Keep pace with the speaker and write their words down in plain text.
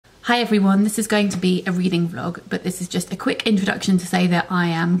Hi everyone, this is going to be a reading vlog, but this is just a quick introduction to say that I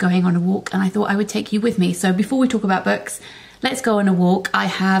am going on a walk and I thought I would take you with me. So before we talk about books, let's go on a walk. I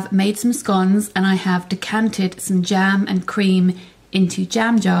have made some scones and I have decanted some jam and cream into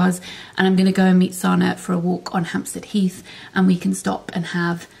jam jars, and I'm going to go and meet Sana for a walk on Hampstead Heath, and we can stop and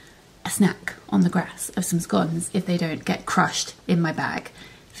have a snack on the grass of some scones if they don't get crushed in my bag.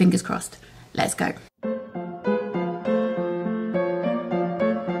 Fingers crossed. Let's go.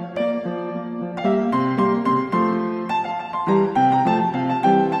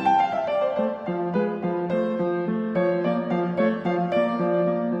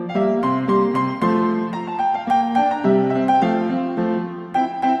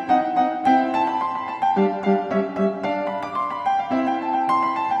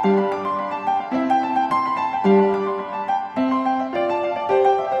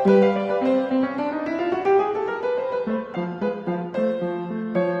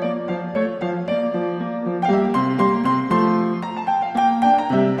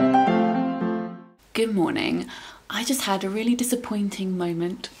 Good morning. I just had a really disappointing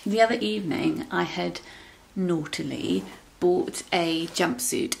moment. The other evening I had naughtily bought a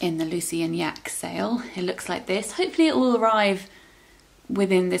jumpsuit in the Lucy and Yak sale. It looks like this. Hopefully it will arrive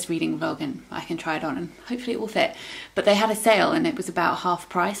within this reading vlog and I can try it on and hopefully it will fit. But they had a sale and it was about half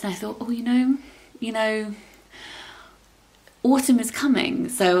price, and I thought, oh, you know, autumn is coming.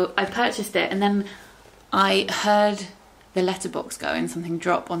 So I purchased it, and then I heard the letterbox go and something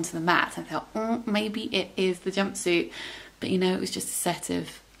drop onto the mat. I thought, oh, maybe it is the jumpsuit, but you know, it was just a set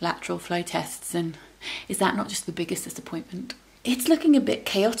of lateral flow tests, and is that not just the biggest disappointment? It's looking a bit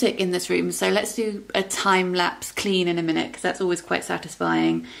chaotic in this room, so let's do a time-lapse clean in a minute because that's always quite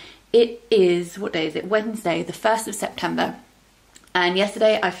satisfying. It is, what day is it? Wednesday, the 1st of September, and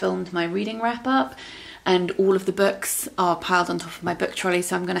yesterday I filmed my reading wrap-up and all of the books are piled on top of my book trolley,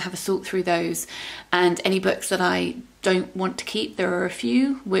 so I'm going to have a sort through those, and any books that I don't want to keep, there are a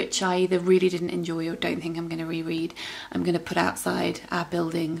few which I either really didn't enjoy or don't think I'm going to reread. I'm going to put outside our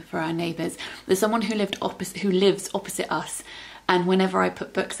building for our neighbours. There's someone who lives opposite us, and whenever I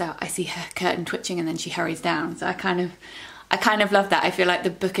put books out I see her curtain twitching and then she hurries down, so I kind of love that. I feel like the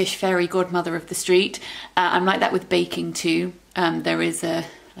bookish fairy godmother of the street. I'm like that with baking too. There is a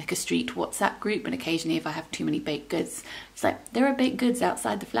street WhatsApp group, and occasionally if I have too many baked goods, it's like, there are baked goods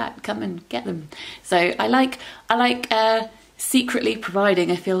outside the flat, come and get them. So I like secretly providing.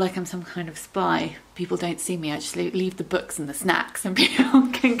 I feel like I'm some kind of spy. People don't see me, I just leave the books and the snacks and people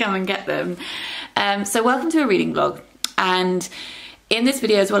can come and get them. So welcome to a reading vlog, and in this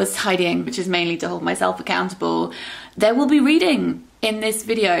video, as well as tidying, which is mainly to hold myself accountable, there will be reading in this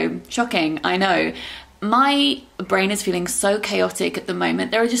video. Shocking, I know. My brain is feeling so chaotic at the moment.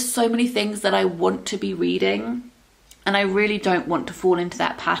 There are just so many things that I want to be reading, and I really don't want to fall into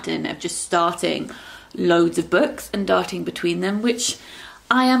that pattern of just starting loads of books and darting between them, which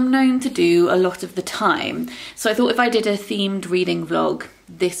I am known to do a lot of the time. So I thought if I did a themed reading vlog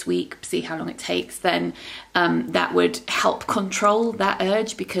this week, see how long it takes, then that would help control that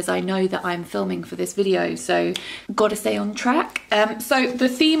urge, because I know that I'm filming for this video, so gotta stay on track. So the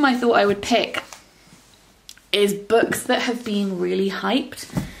theme I thought I would pick is books that have been really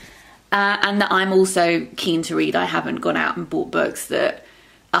hyped and that I'm also keen to read. I haven't gone out and bought books that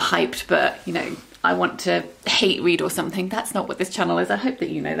are hyped, but you know, I want to hate read or something. That's not what this channel is. I hope that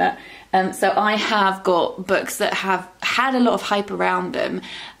you know that. So I have got books that have had a lot of hype around them,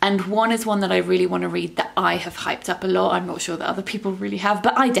 and one is one that I really want to read that I have hyped up a lot. I'm not sure that other people really have,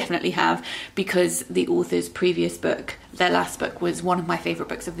 but I definitely have, because the author's previous book, their last book, was one of my favourite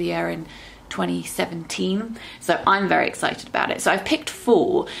books of the year in 2017, so I'm very excited about it. So I've picked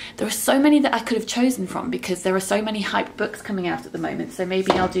 4. There are so many that I could have chosen from because there are so many hyped books coming out at the moment, so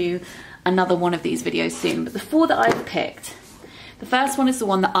maybe I'll do another one of these videos soon. But the 4 that I've picked, the first one is the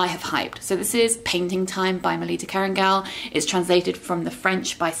one that I have hyped. So this is Painting Time by Kerangal. It's translated from the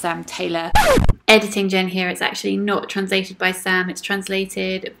French by Sam Taylor. Editing Jen here, it's actually not translated by Sam, it's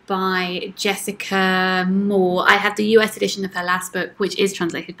translated by Jessica Moore. I have the US edition of her last book, which is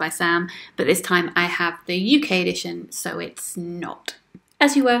translated by Sam, but this time I have the UK edition, so it's not.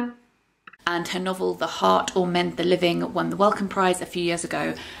 As you were. And her novel The Heart or Mend the Living won the Wellcome Prize a few years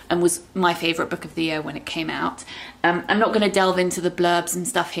ago and was my favourite book of the year when it came out. I'm not going to delve into the blurbs and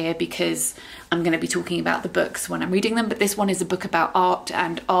stuff here because I'm going to be talking about the books when I'm reading them, but this one is a book about art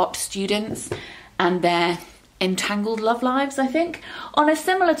and art students and their entangled love lives, I think. On a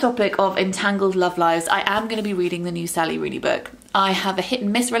similar topic of entangled love lives, I am going to be reading the new Sally Rooney book. I have a hit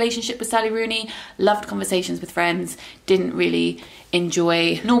and miss relationship with Sally Rooney, loved Conversations with Friends, didn't really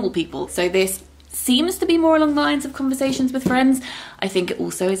enjoy Normal People. So this seems to be more along the lines of Conversations with Friends. I think it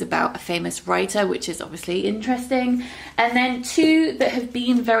also is about a famous writer, which is obviously interesting. And then two that have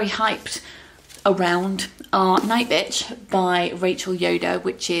been very hyped around are Nightbitch by Rachel Yoder,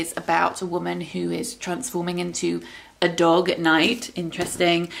 which is about a woman who is transforming into a dog at night.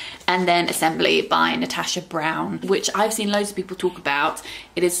 Interesting. And then Assembly by Natasha Brown, which I've seen loads of people talk about.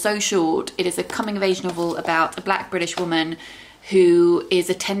 It is so short. It is a coming of age novel about a black British woman who is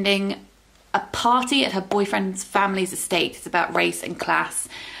attending a party at her boyfriend's family's estate. It's about race and class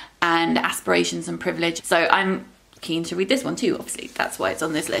and aspirations and privilege. So I'm keen to read this one too, obviously. That's why it's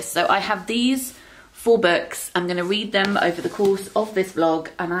on this list. So I have these 4 books. I'm going to read them over the course of this vlog,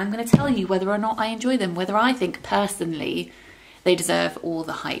 and I'm going to tell you whether or not I enjoy them, whether I think personally they deserve all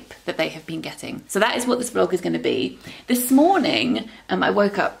the hype that they have been getting. So that is what this vlog is going to be. This morning, I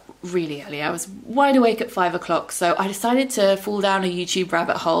woke up really early. I was wide awake at 5 o'clock, so I decided to fall down a YouTube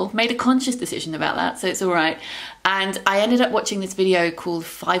rabbit hole. Made a conscious decision about that, so it's all right. And I ended up watching this video called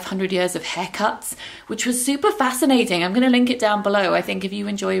 500 Years of Haircuts, which was super fascinating. I'm going to link it down below. I think if you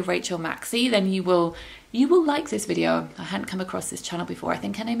enjoy Rachel Maxey, then you will like this video. I hadn't come across this channel before. I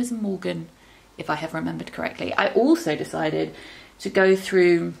think her name is Morgan, if I have remembered correctly. I also decided to go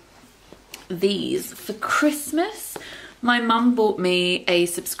through these for Christmas. My mum bought me a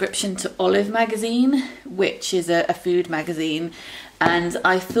subscription to Olive magazine, which is a food magazine, and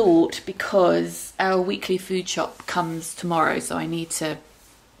I thought, because our weekly food shop comes tomorrow, so I need to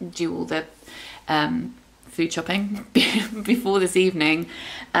do all the food shopping before this evening,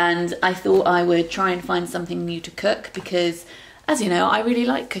 and I thought I would try and find something new to cook, because as you know, I really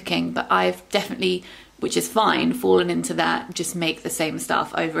like cooking, but I've definitely, which is fine, fallen into that just make the same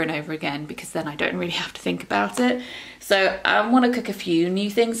stuff over and over again, because then I don't really have to think about it. So I want to cook a few new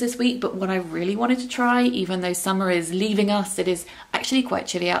things this week, but what I really wanted to try, even though summer is leaving us, it is actually quite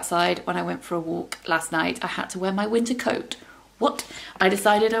chilly outside. When I went for a walk last night, I had to wear my winter coat. What? I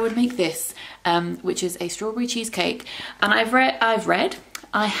decided I would make this, which is a strawberry cheesecake. And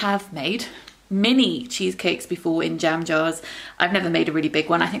I have made mini cheesecakes before in jam jars. I've never made a really big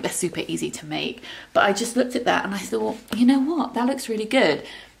one. I think they're super easy to make, but I just looked at that and I thought, you know what, that looks really good.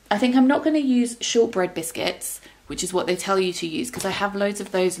 I think I'm not going to use shortbread biscuits, which is what they tell you to use, because I have loads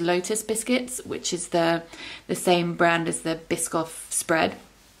of those Lotus biscuits, which is the same brand as the Biscoff spread.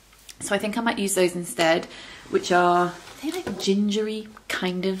 So I think I might use those instead, which are, they're like gingery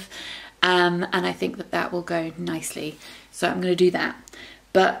kind of, and I think that will go nicely. So I'm going to do that.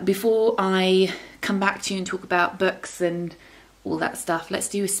 But before I come back to you and talk about books and all that stuff, let's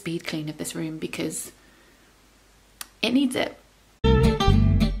do a speed clean of this room, because it needs it.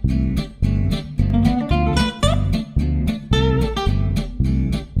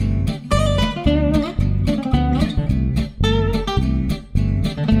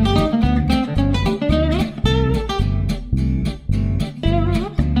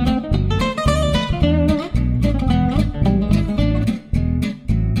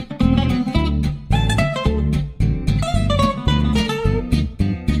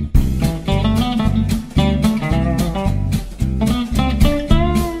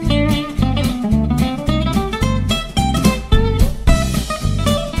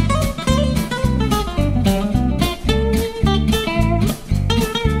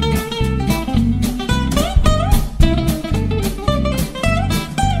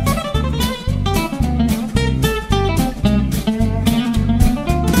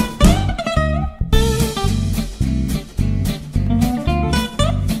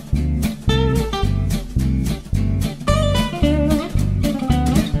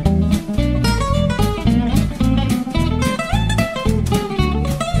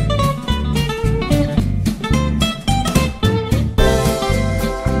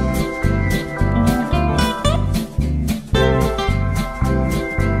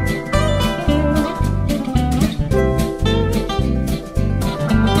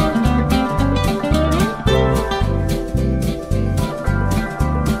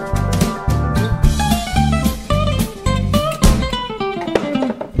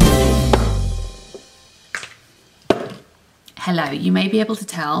 Hello, you may be able to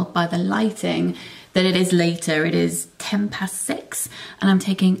tell by the lighting that it is later. It is 6:10 and I'm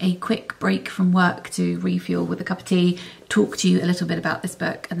taking a quick break from work to refuel with a cup of tea, talk to you a little bit about this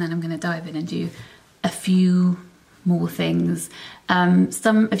book, and then I'm going to dive in and do a few more things.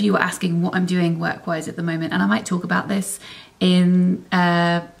 Some of you are asking what I'm doing work-wise at the moment, and I might talk about this in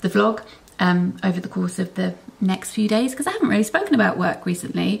the vlog over the course of the next few days, because I haven't really spoken about work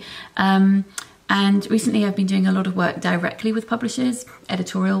recently. And recently I've been doing a lot of work directly with publishers,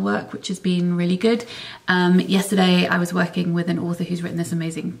 editorial work, which has been really good. Yesterday I was working with an author who's written this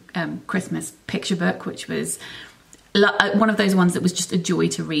amazing Christmas picture book, which was one of those ones that was just a joy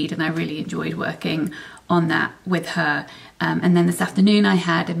to read, and I really enjoyed working on that with her. And then this afternoon I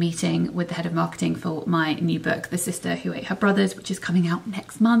had a meeting with the head of marketing for my new book, The Sister Who Ate Her Brothers, which is coming out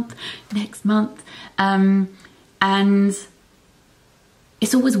next month. And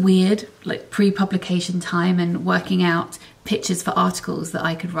it's always weird, like pre-publication time and working out pitches for articles that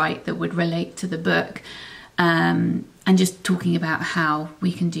I could write that would relate to the book. And just talking about how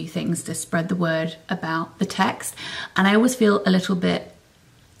we can do things to spread the word about the text. And I always feel a little bit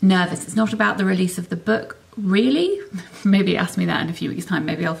nervous. It's not about the release of the book, really. Maybe ask me that in a few weeks' time,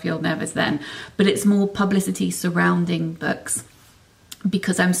 maybe I'll feel nervous then. But it's more publicity surrounding books,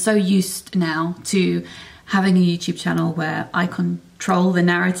 because I'm so used now to having a YouTube channel where I control the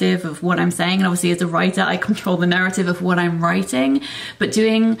narrative of what I'm saying. And obviously as a writer, I control the narrative of what I'm writing. But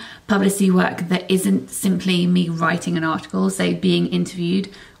doing publicity work that isn't simply me writing an article, say being interviewed,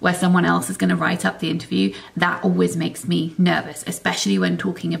 where someone else is going to write up the interview, that always makes me nervous, especially when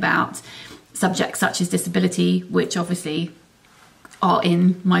talking about subjects such as disability, which obviously are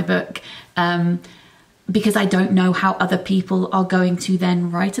in my book. Because I don't know how other people are going to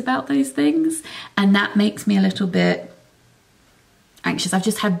then write about those things. And that makes me a little bit anxious. I've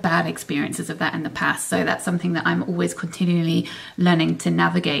just had bad experiences of that in the past. So that's something that I'm always continually learning to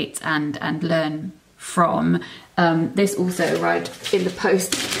navigate and learn from. This also arrived in the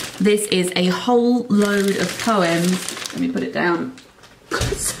post. This is a whole load of poems. Let me put it down.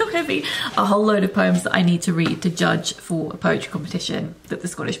 It's so heavy. A whole load of poems that I need to read to judge for a poetry competition that the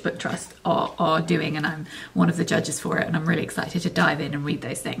Scottish Book Trust are doing, and I'm one of the judges for it, and I'm really excited to dive in and read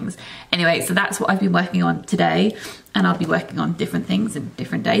those things. Anyway, so that's what I've been working on today, and I'll be working on different things in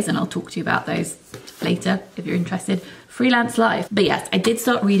different days, and I'll talk to you about those later if you're interested. Freelance life. But yes, I did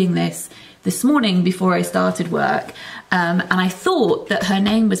start reading this morning before I started work, and I thought that her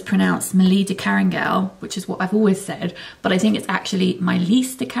name was pronounced Maylis de Kerangal, which is what I've always said, but I think it's actually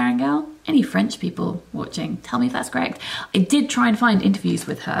Maylis de Kerangal. Any French people watching, tell me if that's correct. I did try and find interviews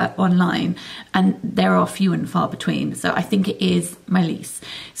with her online, and there are few and far between, so I think it is Maylis.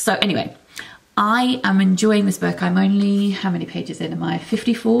 So anyway, I am enjoying this book. I'm only, how many pages in am I?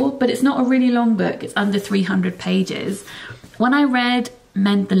 54, but it's not a really long book. It's under 300 pages. When I read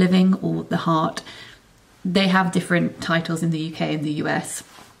Mend the Living or The Heart, they have different titles in the UK and the US.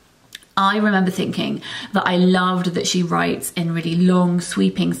 I remember thinking that I loved that she writes in really long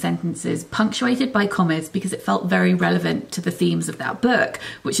sweeping sentences punctuated by commas, because it felt very relevant to the themes of that book,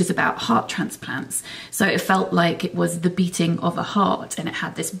 which is about heart transplants. So it felt like it was the beating of a heart, and it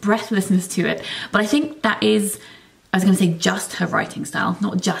had this breathlessness to it. But I think that is, I was going to say just her writing style,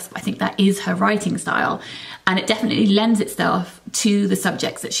 not just, but I think that is her writing style. And it definitely lends itself to the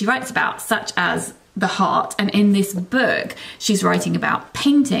subjects that she writes about, such as the heart. And in this book, she's writing about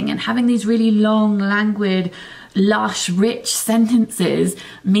painting, and having these really long, languid, lush, rich sentences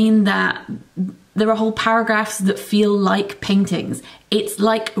mean that there are whole paragraphs that feel like paintings. It's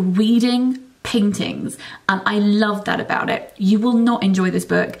like reading paintings, and I love that about it. You will not enjoy this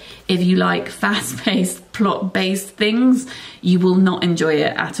book if you like fast-paced, plot-based things. You will not enjoy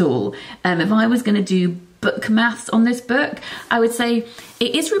it at all. If I was going to do book maths on this book, I would say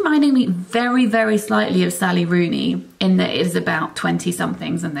it is reminding me very, very slightly of Sally Rooney, in that it is about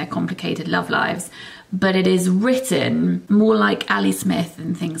 20-somethings and their complicated love lives, but it is written more like Ali Smith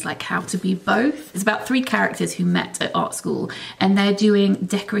and things like How to Be Both. It's about 3 characters who met at art school, and they're doing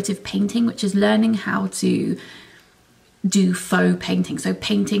decorative painting, which is learning how to do faux painting. So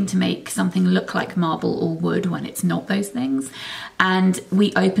painting to make something look like marble or wood when it's not those things. And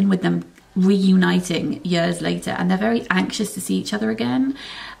we open with them reuniting years later, and they're very anxious to see each other again,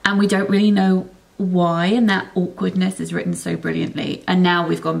 and we don't really know why, and that awkwardness is written so brilliantly. And now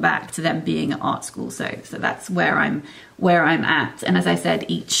we've gone back to them being at art school, so that's where I'm at. And as I said,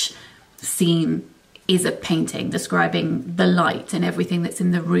 each scene is a painting describing the light and everything that's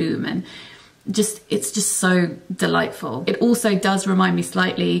in the room, and it's just so delightful. It also does remind me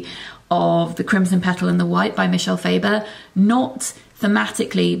slightly of The Crimson Petal and the White by Michelle Faber, not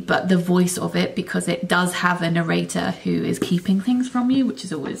thematically, but the voice of it, because it does have a narrator who is keeping things from you, which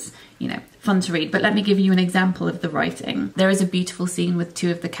is always, you know, fun to read. But let me give you an example of the writing. There is a beautiful scene with 2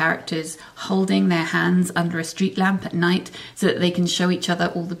 of the characters holding their hands under a street lamp at night so that they can show each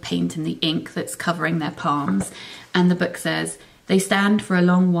other all the paint and the ink that's covering their palms. And the book says, They stand for a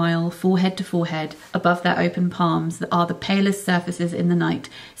long while, forehead to forehead, above their open palms that are the palest surfaces in the night.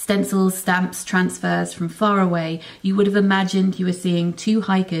 Stencils, stamps, transfers from far away. You would have imagined you were seeing two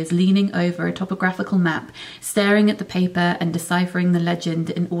hikers leaning over a topographical map, staring at the paper and deciphering the legend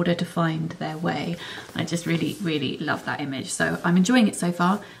in order to find their way. I just really, really love that image. So I'm enjoying it so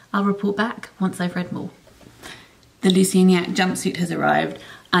far. I'll report back once I've read more. The Lucy and Yak jumpsuit has arrived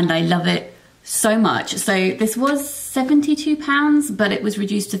and I love it so much. So this was £72, but it was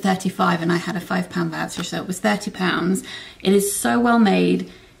reduced to 35 and I had a £5 voucher, so it was £30. It is so well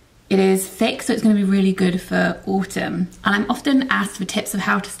made. It is thick, so it's going to be really good for autumn. And I'm often asked for tips of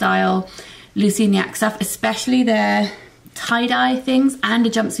how to style Lucy and Yak stuff, especially their tie-dye things and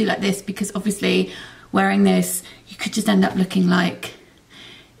a jumpsuit like this, because obviously wearing this, you could just end up looking like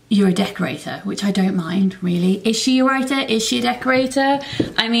you're a decorator, which I don't mind, really. Is she a writer? Is she a decorator?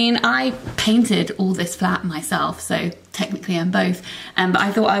 I mean, I painted all this flat myself, so technically I'm both. But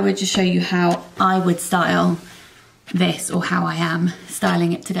I thought I would just show you how I would style this, or how I am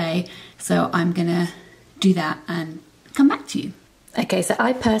styling it today. So I'm gonna do that and come back to you. Okay, so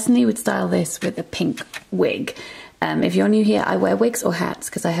I personally would style this with a pink wig. If you're new here, I wear wigs or hats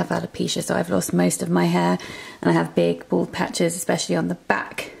because I have alopecia, so I've lost most of my hair and I have big bald patches, especially on the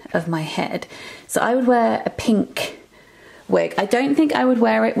back of my head. So I would wear a pink wig. I don't think I would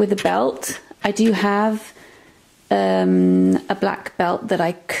wear it with a belt. I do have a black belt that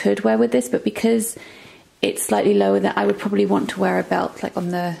I could wear with this, but because it's slightly lower, that I would probably want to wear a belt like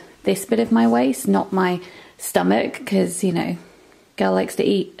on this bit of my waist, not my stomach, because, you know, girl likes to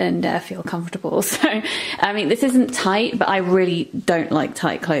eat and feel comfortable. So I mean, this isn't tight, but I really don't like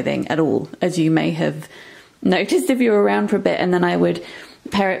tight clothing at all, as you may have noticed if you were around for a bit. And then I would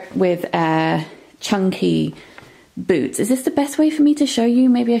pair it with chunky boots. Is this the best way for me to show you?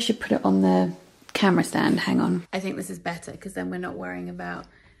 Maybe I should put it on the camera stand. Hang on. I think this is better because then we're not worrying about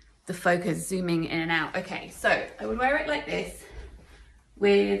the focus zooming in and out. Okay, so I would wear it like this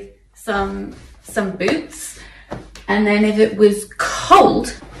with some boots. And then if it was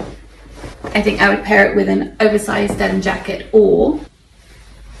cold, I think I would pair it with an oversized denim jacket or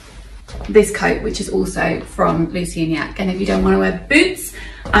this coat, which is also from Lucy and Yak. And if you don't want to wear boots,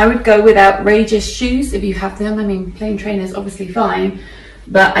 I would go with outrageous shoes if you have them. I mean, plain trainers obviously fine,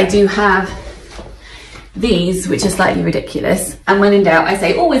 but I do have these, which are slightly ridiculous. And when in doubt, I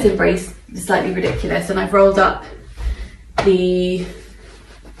say always embrace the slightly ridiculous. And I've rolled up the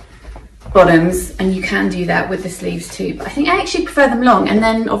bottoms, and you can do that with the sleeves too, but I think I actually prefer them long. And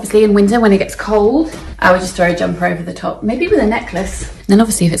then obviously in winter when it gets cold, I would just throw a jumper over the top, maybe with a necklace. And then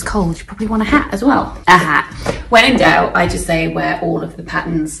obviously if it's cold, you probably want a hat as well. A hat. When in doubt, I just say wear all of the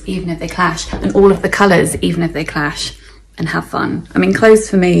patterns even if they clash, and all of the colours even if they clash, and have fun. I mean, clothes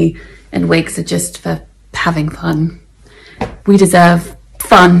for me and wigs are just for having fun. We deserve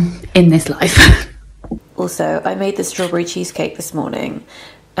fun in this life. Also, I made the strawberry cheesecake this morning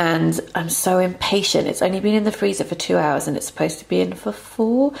and I'm so impatient. It's only been in the freezer for 2 hours and it's supposed to be in for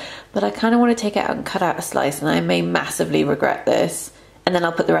 4, but I kind of want to take it out and cut out a slice, and I may massively regret this, and then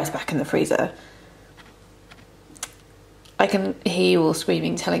I'll put the rest back in the freezer. I can hear you all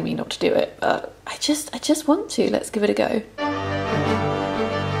screaming, telling me not to do it, but I just want to. Let's give it a go.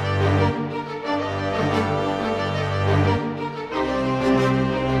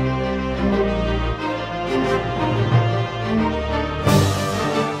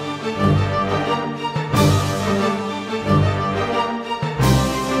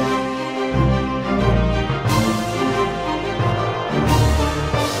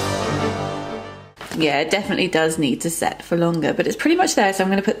 Yeah, it definitely does need to set for longer, but it's pretty much there, so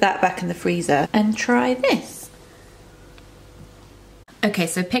I'm going to put that back in the freezer and try this. Okay,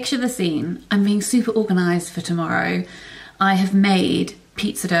 so picture the scene. I'm being super organised for tomorrow. I have made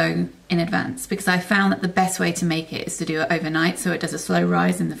pizza dough in advance because I found that the best way to make it is to do it overnight, so it does a slow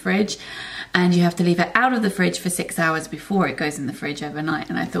rise in the fridge, and you have to leave it out of the fridge for 6 hours before it goes in the fridge overnight.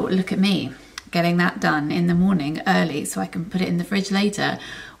 And I thought, look at me, getting that done in the morning early so I can put it in the fridge later.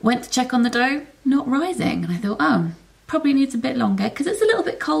 Went to check on the dough, not rising. And I thought, oh, probably needs a bit longer because it's a little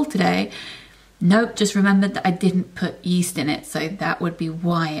bit cold today. Nope, just remembered that I didn't put yeast in it, so that would be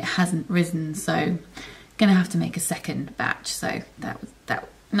why it hasn't risen. So gonna have to make a second batch. So that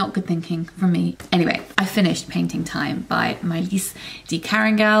not good thinking from me. Anyway, I finished Painting Time by Maylis de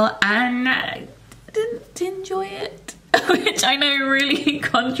Kerangal and I didn't enjoy it, which I know really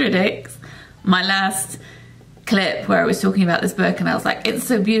contradicts my last clip where I was talking about this book and I was like, it's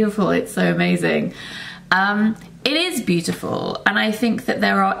so beautiful, it's so amazing. It is beautiful, and I think that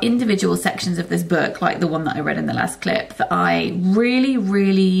there are individual sections of this book, like the one that I read in the last clip, that I really,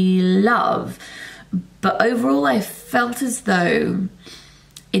 really love, But overall, I felt as though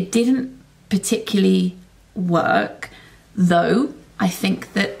it didn't particularly work, though I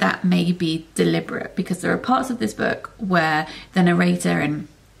think that that may be deliberate, because there are parts of this book where the narrator and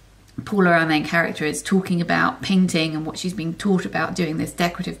Paula, our main character, is talking about painting and what she's being taught about doing this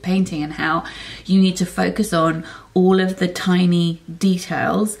decorative painting, and how you need to focus on all of the tiny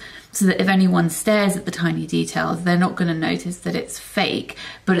details so that if anyone stares at the tiny details, they're not going to notice that it's fake.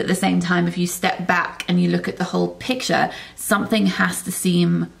 But at the same time, if you step back and you look at the whole picture, something has to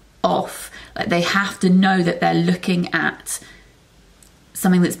seem off. Like, they have to know that they're looking at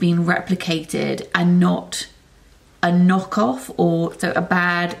something that's been replicated and not a knockoff, or so a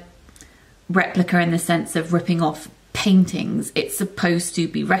bad replica in the sense of ripping off paintings. It's supposed to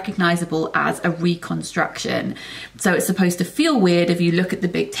be recognizable as a reconstruction. So it's supposed to feel weird if you look at the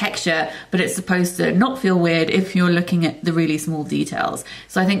big texture, but it's supposed to not feel weird if you're looking at the really small details.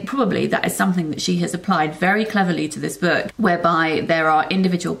 So I think probably that is something that she has applied very cleverly to this book, whereby there are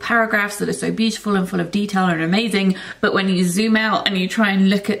individual paragraphs that are so beautiful and full of detail and amazing, but when you zoom out and you try and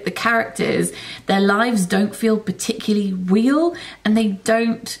look at the characters, their lives don't feel particularly real, and they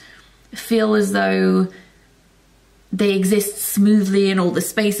don't feel as though they exist smoothly in all the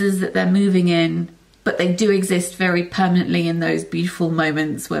spaces that they're moving in, but they do exist very permanently in those beautiful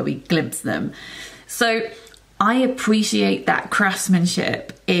moments where we glimpse them. So I appreciate that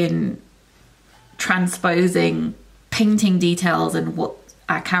craftsmanship in transposing painting details and what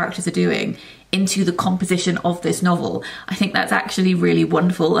our characters are doing into the composition of this novel. I think that's actually really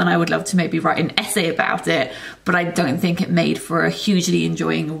wonderful, and I would love to maybe write an essay about it, but I don't think it made for a hugely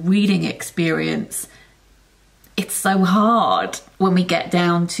enjoying reading experience. It's so hard when we get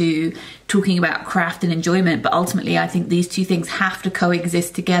down to talking about craft and enjoyment, but ultimately I think these two things have to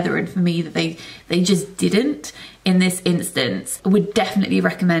coexist together, and for me that they just didn't in this instance. I would definitely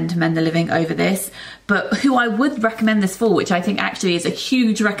recommend Men the Living over this, but who I would recommend this for, which I think actually is a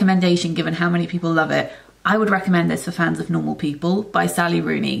huge recommendation given how many people love it, I would recommend this for fans of Normal People by Sally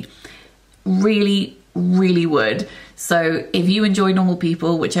Rooney. Really would. So if you enjoy Normal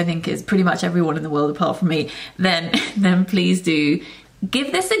People, which I think is pretty much everyone in the world apart from me, then please do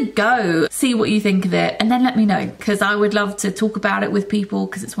give this a go, see what you think of it, and then let me know, because I would love to talk about it with people,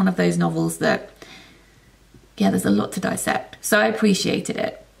 because it's one of those novels that, yeah, there's a lot to dissect. So I appreciated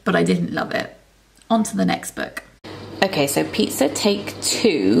it, but I didn't love it. On to the next book. Okay, so Pizza Take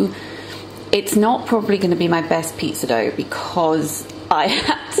 2. It's not probably going to be my best pizza dough because I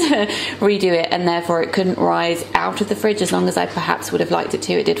had to redo it, and therefore it couldn't rise out of the fridge as long as I perhaps would have liked it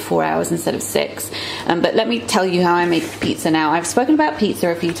to. It did 4 hours instead of 6. But let me tell you how I make pizza now. I've spoken about pizza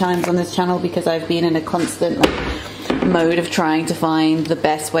a few times on this channel because I've been in a constant mode of trying to find the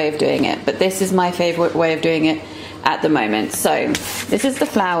best way of doing it. But this is my favorite way of doing it at the moment. So this is the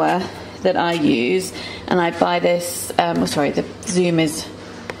flour that I use, and I buy this, oh sorry, the zoom is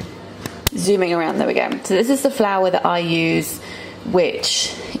zooming around, there we go. So this is the flour that I use,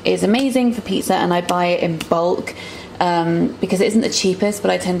 which is amazing for pizza, and I buy it in bulk because it isn't the cheapest, but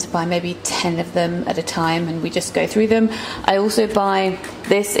I tend to buy maybe 10 of them at a time and we just go through them. I also buy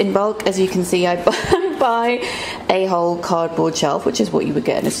this in bulk. As you can see, I buy a whole cardboard shelf, which is what you would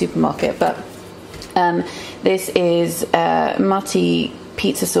get in a supermarket, but this is Mutti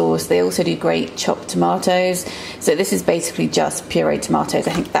pizza sauce. They also do great chopped tomatoes. So this is basically just pureed tomatoes.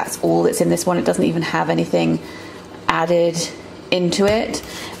 I think that's all that's in this one. It doesn't even have anything added into it.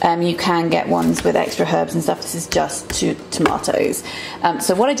 You can get ones with extra herbs and stuff. This is just tomatoes.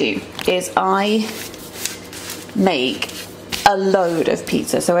 So what I do is I make a load of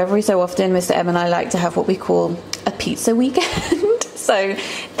pizza. So every so often Mr. M and I like to have what we call a pizza weekend. So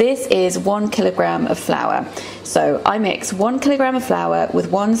this is 1 kilogram of flour. So I mix 1 kilogram of flour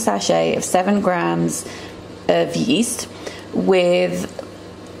with 1 sachet of 7 grams of yeast with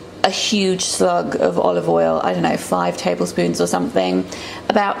a huge slug of olive oil, I don't know, 5 tablespoons or something,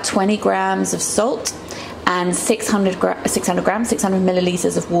 about 20 grams of salt, and 600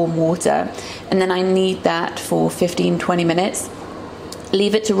 milliliters of warm water. And then I knead that for 15-20 minutes.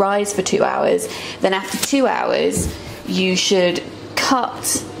 Leave it to rise for 2 hours. Then after 2 hours, you should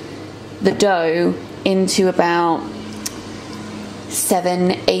cut the dough into about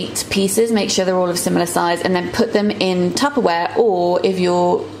 7-8 pieces. Make sure they're all of similar size, and then put them in Tupperware, or if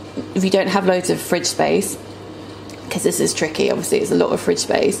you don't have loads of fridge space, because this is tricky, obviously it's a lot of fridge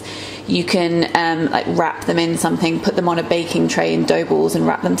space, you can like wrap them in something, put them on a baking tray in dough balls and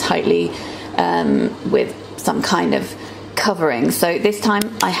wrap them tightly with some kind of covering. So this time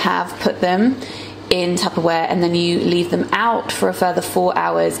I have put them in Tupperware, and then you leave them out for a further 4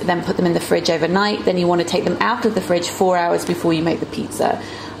 hours, then put them in the fridge overnight. Then you want to take them out of the fridge 4 hours before you make the pizza.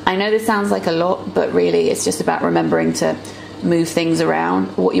 I know this sounds like a lot, but really it's just about remembering to move things around.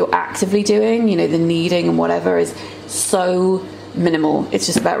 What you're actively doing, you know, the kneading and whatever, is so minimal. It's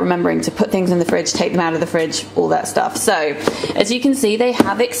just about remembering to put things in the fridge, take them out of the fridge, all that stuff. So as you can see, they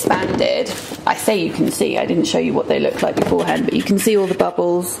have expanded. I say you can see, I didn't show you what they looked like beforehand, but you can see all the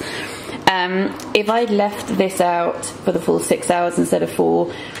bubbles. If I'd left this out for the full 6 hours instead of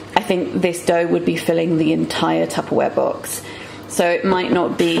 4, I think this dough would be filling the entire Tupperware box. So it might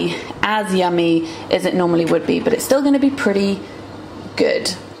not be as yummy as it normally would be, but it's still going to be pretty good.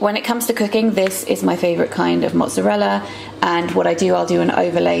 When it comes to cooking, this is my favorite kind of mozzarella, and what I do, I'll do an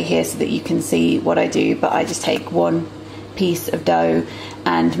overlay here so that you can see what I do, but I just take one piece of dough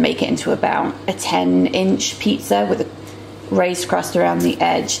and make it into about a 10-inch pizza with a raised crust around the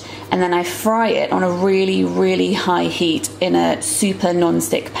edge, and then I fry it on a really, really high heat in a super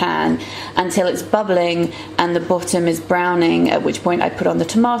non-stick pan until it's bubbling and the bottom is browning, at which point I put on the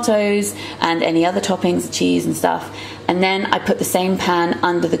tomatoes and any other toppings, cheese and stuff, and then I put the same pan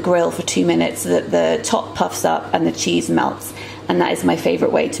under the grill for 2 minutes so that the top puffs up and the cheese melts. And that is my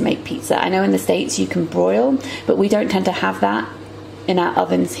favorite way to make pizza. I know in the States you can broil, but we don't tend to have that in our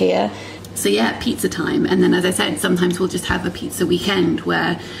ovens here. So yeah, pizza time. And then, as I said, sometimes we'll just have a pizza weekend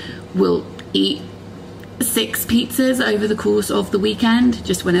where we'll eat 6 pizzas over the course of the weekend,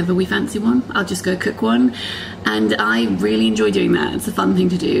 just whenever we fancy one. I'll just go cook one, and I really enjoy doing that. It's a fun thing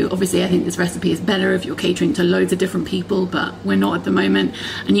to do. Obviously, I think this recipe is better if you're catering to loads of different people, but we're not at the moment.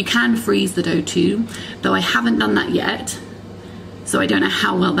 And you can freeze the dough too, though I haven't done that yet, so I don't know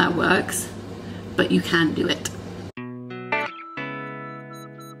how well that works, but you can do it.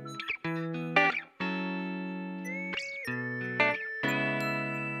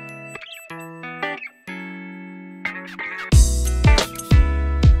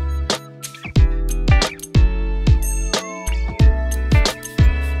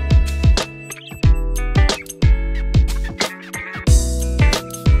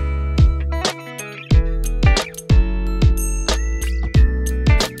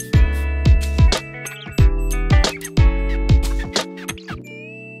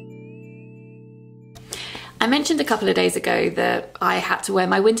 I mentioned a couple of days ago that I had to wear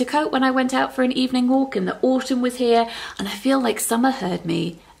my winter coat when I went out for an evening walk, and the autumn was here, and I feel like summer heard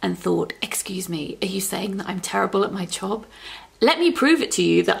me and thought, excuse me, are you saying that I'm terrible at my job? Let me prove it to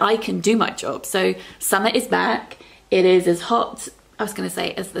you that I can do my job. So summer is back. It is as hot, I was going to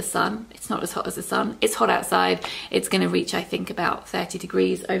say, as the sun. It's not as hot as the sun. It's hot outside. It's going to reach, I think, about 30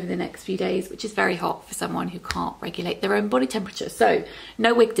 degrees over the next few days, which is very hot for someone who can't regulate their own body temperature. So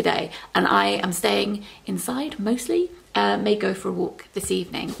no wig today, and I am staying inside mostly. May go for a walk this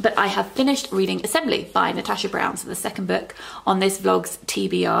evening. But I have finished reading Assembly by Natasha Brown, so the second book on this vlog's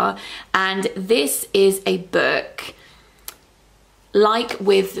TBR, and this is a book, like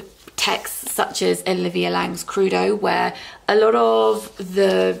with texts such as Olivia Lang's Crudo, where a lot of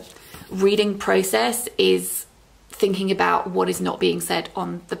the reading process is thinking about what is not being said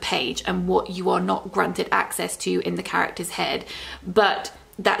on the page and what you are not granted access to in the character's head. But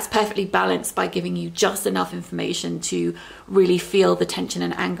that's perfectly balanced by giving you just enough information to really feel the tension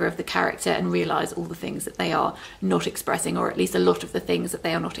and anger of the character and realize all the things that they are not expressing, or at least a lot of the things that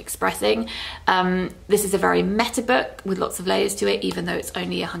they are not expressing. This is a very meta book with lots of layers to it, even though it's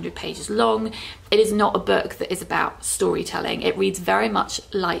only 100 pages long. It is not a book that is about storytelling. It reads very much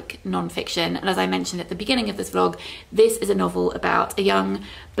like non-fiction, and as I mentioned at the beginning of this vlog, this is a novel about a young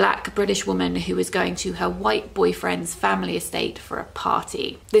black British woman who is going to her white boyfriend's family estate for a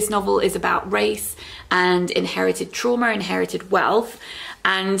party. This novel is about race and inherited trauma, inherited wealth,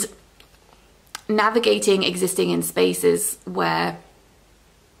 and navigating existing in spaces where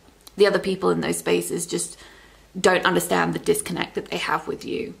the other people in those spaces just don't understand the disconnect that they have with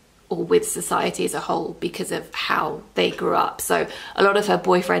you or with society as a whole because of how they grew up. So a lot of her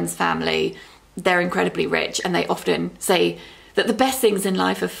boyfriend's family, they're incredibly rich, and they often say that the best things in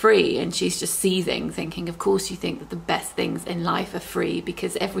life are free, and she's just seething, thinking, of course you think that the best things in life are free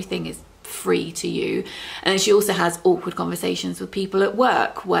because everything is free to you. And then she also has awkward conversations with people at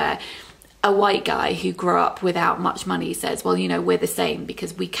work where a white guy who grew up without much money says, well, you know, we're the same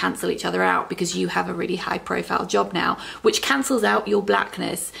because we cancel each other out because you have a really high profile job now, which cancels out your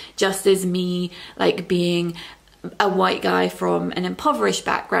blackness, just as me, like, being a white guy from an impoverished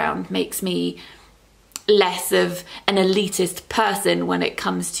background makes me less of an elitist person when it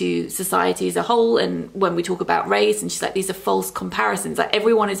comes to society as a whole. And when we talk about race, and she's like, these are false comparisons. Like,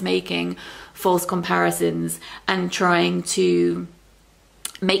 everyone is making false comparisons and trying to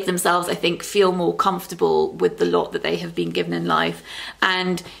make themselves, I think, feel more comfortable with the lot that they have been given in life.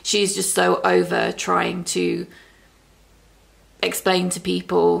 And she's just so over trying to explain to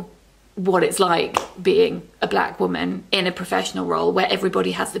people what it's like being a black woman in a professional role where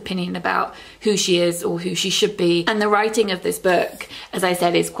everybody has an opinion about who she is or who she should be. And the writing of this book, as I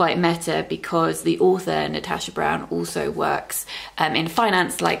said, is quite meta because the author, Natasha Brown, also works in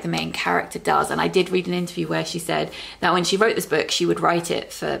finance like the main character does. And I did read an interview where she said that when she wrote this book, she would write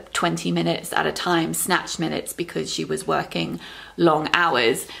it for 20 minutes at a time, snatched minutes, because she was working long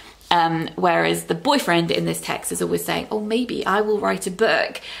hours. Whereas the boyfriend in this text is always saying, oh, maybe I will write a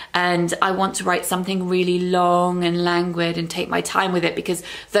book and I want to write something really long and languid and take my time with it because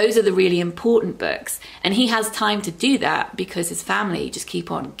those are the really important books. And he has time to do that because his family just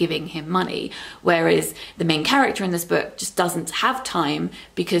keep on giving him money. Whereas the main character in this book just doesn't have time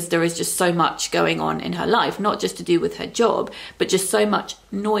because there is just so much going on in her life, not just to do with her job, but just so much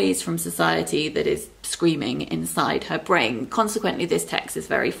noise from society that is screaming inside her brain. Consequently, this text is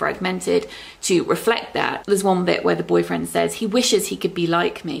very fragmented to reflect that. There's one bit where the boyfriend says he wishes he could be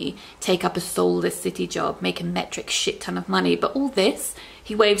like me, take up a soulless city job, make a metric shit ton of money, but all this,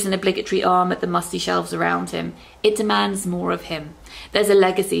 he waves an obligatory arm at the musty shelves around him. It demands more of him. There's a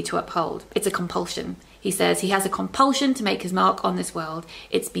legacy to uphold. It's a compulsion. He says he has a compulsion to make his mark on this world.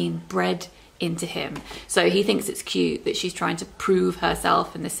 It's been bred into him. So he thinks it's cute that she's trying to prove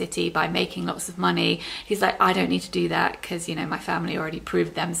herself in the city by making lots of money. He's like, I don't need to do that because, you know, my family already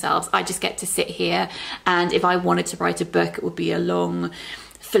proved themselves. I just get to sit here, and if I wanted to write a book, it would be a long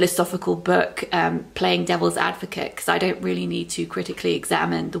philosophical book playing devil's advocate because I don't really need to critically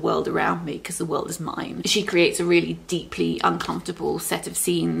examine the world around me because the world is mine. She creates a really deeply uncomfortable set of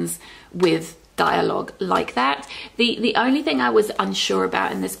scenes with dialogue like that. The only thing I was unsure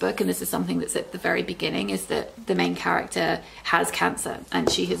about in this book, and this is something that's at the very beginning, is that the main character has cancer and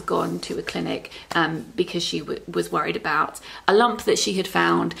she has gone to a clinic because she was worried about a lump that she had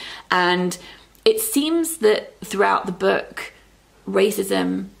found. And it seems that throughout the book,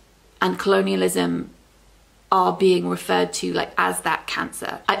 racism and colonialism are being referred to like as that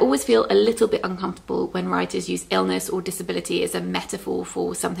cancer. I always feel a little bit uncomfortable when writers use illness or disability as a metaphor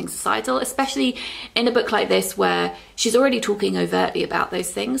for something societal, especially in a book like this where she's already talking overtly about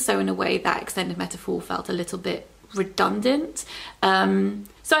those things. So in a way that extended metaphor felt a little bit redundant.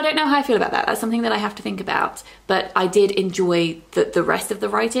 So I don't know how I feel about that. That's something that I have to think about, but I did enjoy the rest of the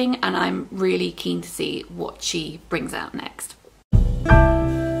writing and I'm really keen to see what she brings out next.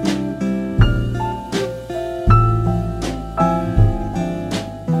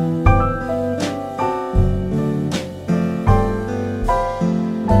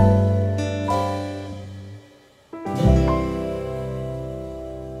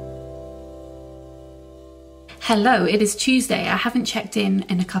 Hello, it is Tuesday. I haven't checked in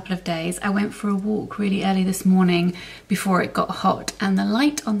a couple of days. I went for a walk really early this morning before it got hot and the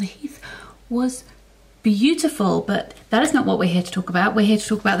light on the heath was beautiful, but that is not what we're here to talk about. We're here to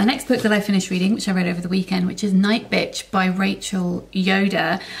talk about the next book that I finished reading, which I read over the weekend, which is Nightbitch by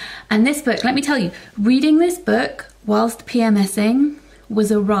Yoder. And this book, let me tell you, reading this book whilst PMSing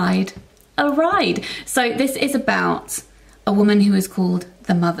was a ride. So this is about a woman who is called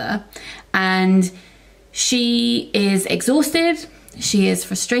the Mother, and she is exhausted, she is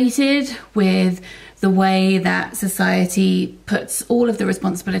frustrated with the way that society puts all of the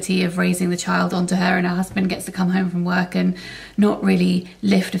responsibility of raising the child onto her, and her husband gets to come home from work and not really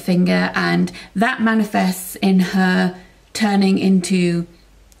lift a finger, and that manifests in her turning into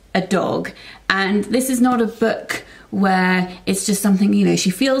a dog. And this is not a book where it's just something, you know, she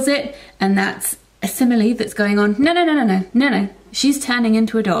feels it and that's a simile that's going on. No. She's turning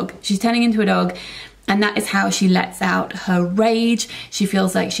into a dog. And that is how she lets out her rage. She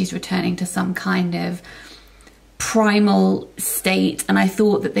feels like she's returning to some kind of primal state. And I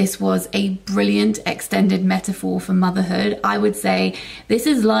thought that this was a brilliant extended metaphor for motherhood. I would say this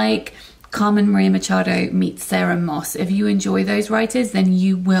is like Carmen Maria Machado meets Sarah Moss. If you enjoy those writers, then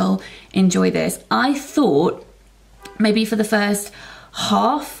you will enjoy this. I thought maybe for the first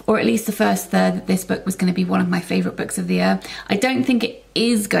half, or at least the first third, that this book was going to be one of my favourite books of the year. I don't think it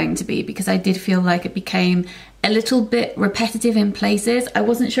is going to be, because I did feel like it became a little bit repetitive in places. I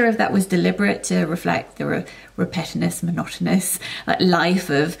wasn't sure if that was deliberate to reflect the repetitious, monotonous life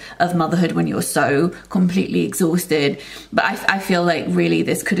of motherhood when you're so completely exhausted. But I feel like really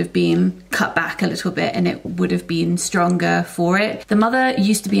this could have been cut back a little bit and it would have been stronger for it. The mother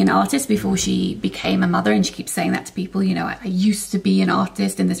used to be an artist before she became a mother, and she keeps saying that to people, you know, I used to be an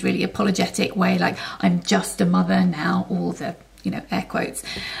artist, in this really apologetic way, like I'm just a mother now, all the you know, air quotes,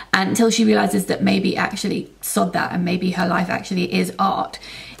 until she realizes that maybe actually sod that, and maybe her life actually is art.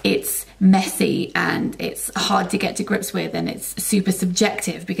 It's messy and it's hard to get to grips with, and it's super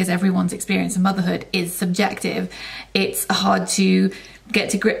subjective because everyone's experience of motherhood is subjective. It's hard to get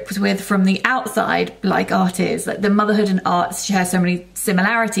to grips with from the outside, like art is. Like, the motherhood and art share so many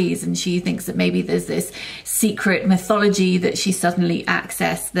similarities, and she thinks that maybe there's this secret mythology that she suddenly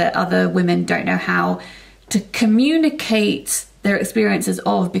accessed that other women don't know how to communicate their experiences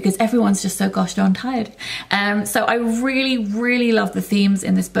of, because everyone's just so gosh darn tired. So I really love the themes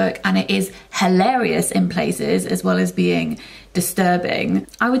in this book, and it is hilarious in places as well as being disturbing.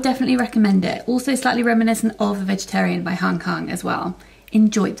 I would definitely recommend it. Also slightly reminiscent of The Vegetarian by Han Kang as well.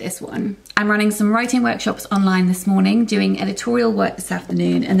 Enjoyed this one. I'm running some writing workshops online this morning, doing editorial work this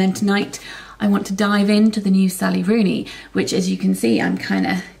afternoon, and then tonight I want to dive into the new Sally Rooney, which, as you can see, I'm kind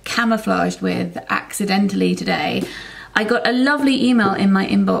of camouflaged with accidentally today. I got a lovely email in my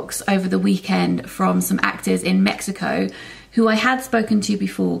inbox over the weekend from some actors in Mexico who I had spoken to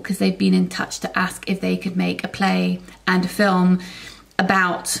before, because they'd been in touch to ask if they could make a play and a film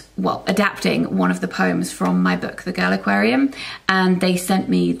about, well, adapting one of the poems from my book, The Girl Aquarium, and they sent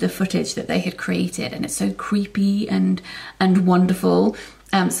me the footage that they had created, and it's so creepy and wonderful.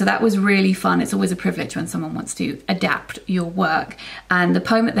 So that was really fun. It's always a privilege when someone wants to adapt your work. And the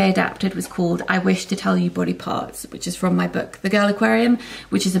poem that they adapted was called I Wish to Tell You Body Parts, which is from my book, The Girl Aquarium,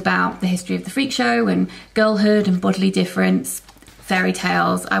 which is about the history of the freak show and girlhood and bodily difference, fairy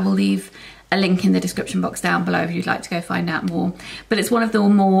tales. I will leave a link in the description box down below if you'd like to go find out more. But it's one of the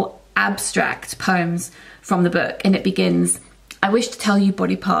more abstract poems from the book, and it begins, I wish to tell you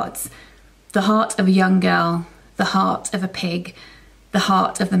body parts, the heart of a young girl, the heart of a pig, the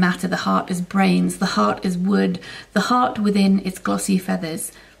heart of the matter, the heart is brains, the heart is wood, the heart within its glossy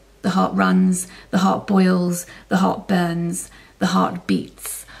feathers. The heart runs, the heart boils, the heart burns, the heart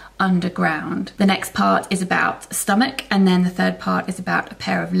beats underground. The next part is about stomach, and then the third part is about a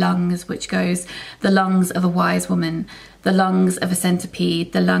pair of lungs, which goes, the lungs of a wise woman, the lungs of a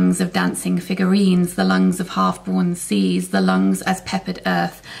centipede, the lungs of dancing figurines, the lungs of half-born seas, the lungs as peppered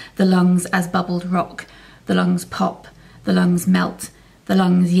earth, the lungs as bubbled rock, the lungs pop, the lungs melt, the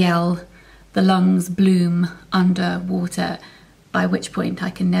lungs yell, the lungs bloom under water, by which point I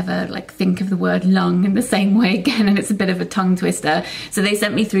can never think of the word lung in the same way again, and it's a bit of a tongue twister. So they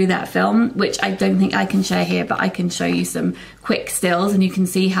sent me through that film, which I don't think I can share here, but I can show you some quick stills, and you can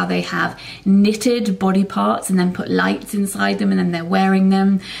see how they have knitted body parts and then put lights inside them, and then they're wearing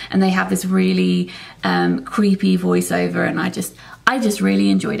them, and they have this really creepy voiceover, and I just really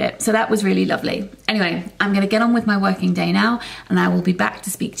enjoyed it. So that was really lovely. Anyway, I'm going to get on with my working day now, and I will be back to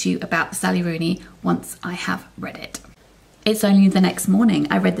speak to you about Sally Rooney once I have read it. It's only the next morning.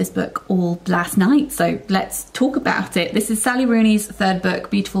 I read this book all last night, so let's talk about it. This is Sally Rooney's third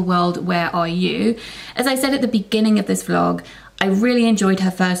book, Beautiful World, Where Are You? As I said at the beginning of this vlog, I really enjoyed her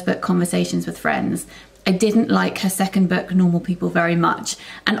first book, Conversations with Friends. I didn't like her second book, Normal People, very much,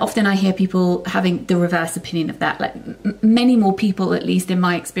 and often I hear people having the reverse opinion of that. Many more people, at least in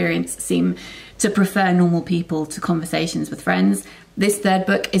my experience, seem to prefer Normal People to Conversations with Friends. This third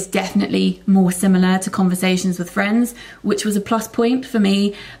book is definitely more similar to Conversations with Friends, which was a plus point for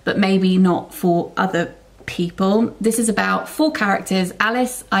me, but maybe not for other people. This is about four characters,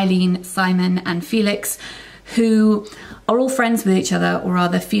 Alice, Eileen, Simon, and Felix, who are all friends with each other, or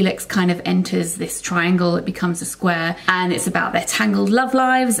rather Felix kind of enters this triangle, it becomes a square, and it's about their tangled love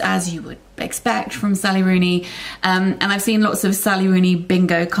lives, as you would expect from Sally Rooney. And I've seen lots of Sally Rooney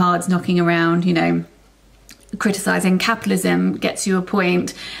bingo cards knocking around, you know, criticising capitalism gets you a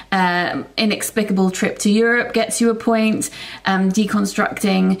point, inexplicable trip to Europe gets you a point,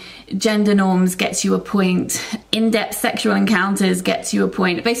 deconstructing gender norms gets you a point, in-depth sexual encounters gets you a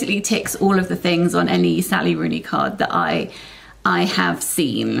point. It basically ticks all of the things on any Sally Rooney card that I have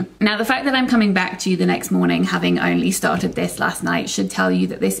seen. Now, the fact that I'm coming back to you the next morning, having only started this last night, should tell you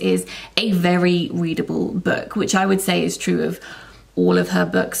that this is a very readable book, which I would say is true of all of her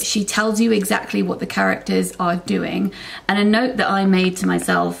books. She tells you exactly what the characters are doing. And a note that I made to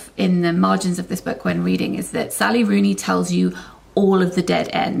myself in the margins of this book when reading is that Sally Rooney tells you all of the dead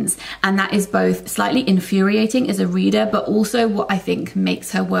ends. And that is both slightly infuriating as a reader, but also what I think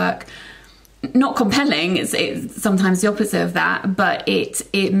makes her work not compelling. It's sometimes the opposite of that, but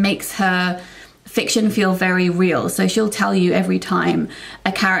it makes her fiction feel very real. So she'll tell you every time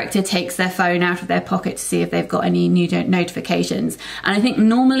a character takes their phone out of their pocket to see if they've got any new notifications. And I think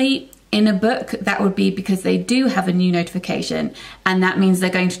normally In a book, that would be because they do have a new notification, and that means they're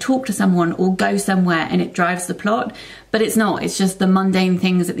going to talk to someone or go somewhere, and it drives the plot. But it's not. It's just the mundane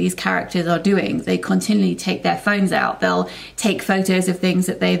things that these characters are doing. They continually take their phones out. They'll take photos of things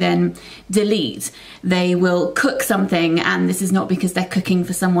that they then delete. They will cook something, and this is not because they're cooking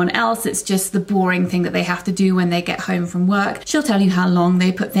for someone else. It's just the boring thing that they have to do when they get home from work. She'll tell you how long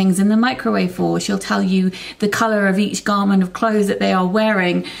they put things in the microwave for. She'll tell you the color of each garment of clothes that they are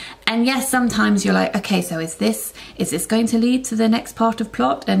wearing. And yes, sometimes you're like, okay, so is this going to lead to the next part of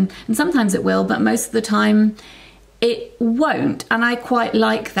plot? And sometimes it will, but most of the time it won't. And I quite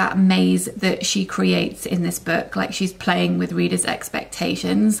like that maze that she creates in this book, like she's playing with readers'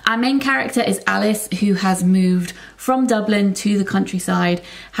 expectations. Our main character is Alice, who has moved from Dublin to the countryside,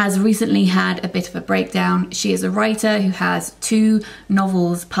 has recently had a bit of a breakdown. She is a writer who has 2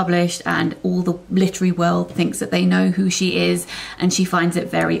 novels published, and all the literary world thinks that they know who she is, and she finds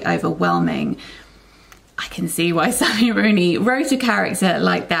it very overwhelming. I can see why Sally Rooney wrote a character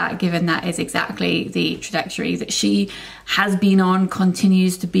like that, given that is exactly the trajectory that she has been on,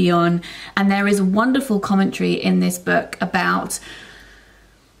 continues to be on. And there is wonderful commentary in this book about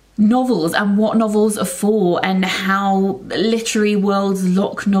novels and what novels are for, and how literary worlds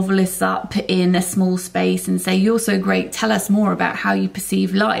lock novelists up in a small space and say, you're so great, tell us more about how you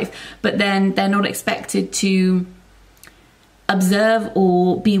perceive life. But then they're not expected to observe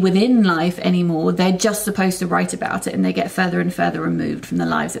or be within life anymore. They're just supposed to write about it, and they get further and further removed from the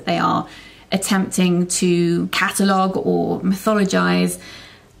lives that they are attempting to catalogue or mythologize.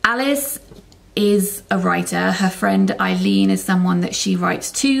 Alice is a writer. Her friend Eileen is someone that she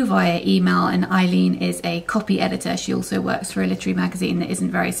writes to via email, and Eileen is a copy editor. She also works for a literary magazine that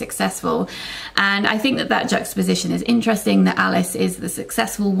isn't very successful. And I think that that juxtaposition is interesting, that Alice is the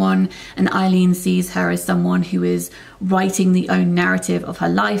successful one and Eileen sees her as someone who is writing the own narrative of her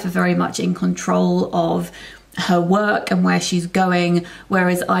life, very much in control of her work and where she's going,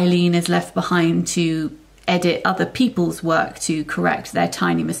 whereas Eileen is left behind to edit other people's work to correct their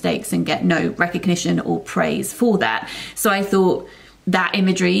tiny mistakes and get no recognition or praise for that. So I thought that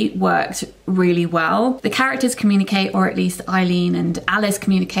imagery worked really well. The characters communicate, or at least Eileen and Alice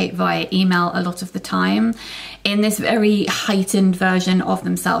communicate via email a lot of the time in this very heightened version of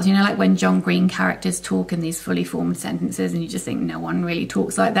themselves. You know, like when John Green characters talk in these fully formed sentences and you just think no one really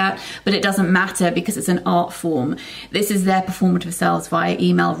talks like that, but it doesn't matter because it's an art form. This is their performative selves via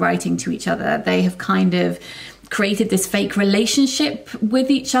email writing to each other. They have kind of created this fake relationship with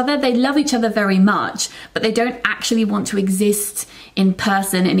each other. They love each other very much, but they don't actually want to exist in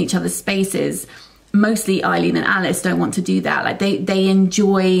person in each other's spaces. Mostly Eileen and Alice don't want to do that. Like they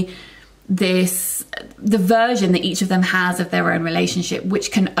enjoy the version that each of them has of their own relationship,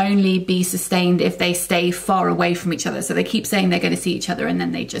 which can only be sustained if they stay far away from each other. So they keep saying they're going to see each other, and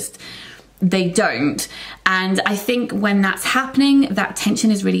then they don't. And I think when that's happening, that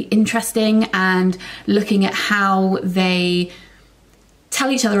tension is really interesting, and looking at how they tell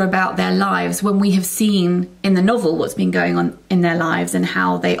each other about their lives when we have seen in the novel what's been going on in their lives, and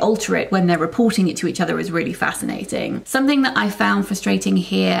how they alter it when they're reporting it to each other, is really fascinating. Something that I found frustrating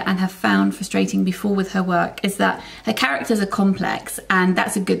here, and have found frustrating before with her work, is that her characters are complex, and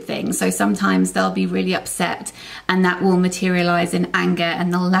that's a good thing. So sometimes they'll be really upset, and that will materialize in anger,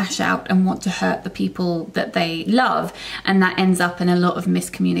 and they'll lash out and want to hurt the people that they love, and that ends up in a lot of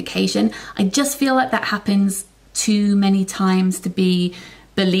miscommunication. I just feel like that happens too many times to be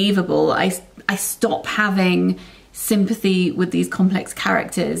believable. I stop having sympathy with these complex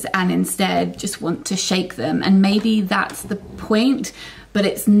characters and instead just want to shake them. And maybe that's the point, but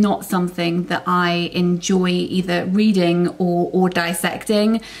it's not something that I enjoy either reading or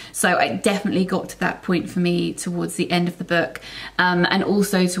dissecting. So it definitely got to that point for me towards the end of the book. And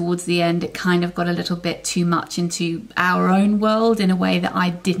also towards the end, it kind of got a little bit too much into our own world in a way that I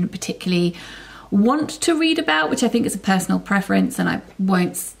didn't particularly want to read about, which I think is a personal preference, and I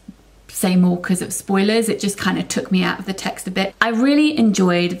won't say more because of spoilers. It just kind of took me out of the text a bit. I really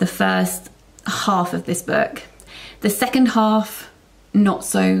enjoyed the first half of this book. The second half, not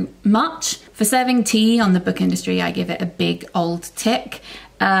so much. For serving tea on the book industry, I give it a big old tick.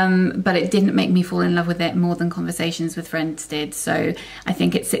 But it didn't make me fall in love with it more than Conversations with Friends did. So I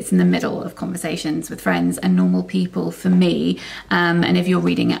think it sits in the middle of Conversations with Friends and Normal People for me. And if you're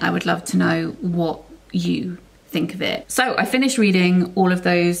reading it, I would love to know what you think of it. So I finished reading all of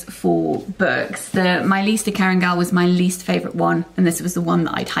those 4 books. The Maylis de Kerangal was my least favourite one, and this was the one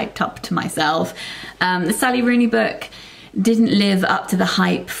that I'd hyped up to myself. The Sally Rooney book didn't live up to the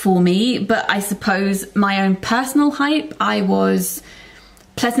hype for me, but I suppose my own personal hype, I was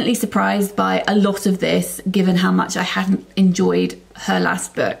pleasantly surprised by a lot of this, given how much I hadn't enjoyed her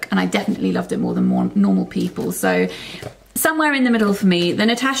last book, and I definitely loved it more than More Normal People. So somewhere in the middle for me. The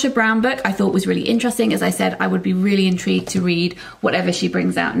Natasha Brown book I thought was really interesting. As I said, I would be really intrigued to read whatever she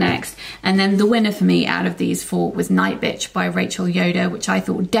brings out next. And then the winner for me out of these four was Nightbitch by Rachel Yoder, which I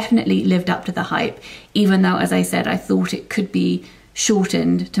thought definitely lived up to the hype, even though, as I said, I thought it could be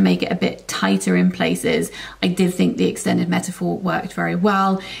shortened to make it a bit tighter in places. I did think the extended metaphor worked very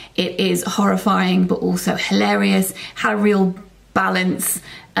well. It is horrifying but also hilarious, had a real balance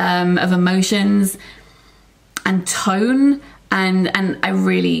of emotions and tone, and I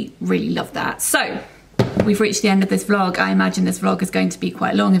really love that. So we've reached the end of this vlog. I imagine this vlog is going to be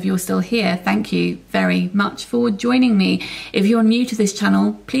quite long. If you're still here, thank you very much for joining me. If you're new to this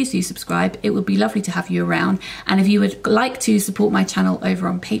channel, please do subscribe. It would be lovely to have you around. And if you would like to support my channel over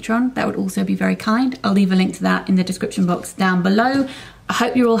on Patreon, that would also be very kind. I'll leave a link to that in the description box down below. I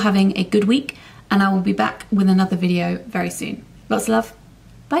hope you're all having a good week, and I will be back with another video very soon. Lots of love.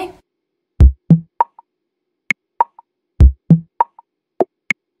 Bye.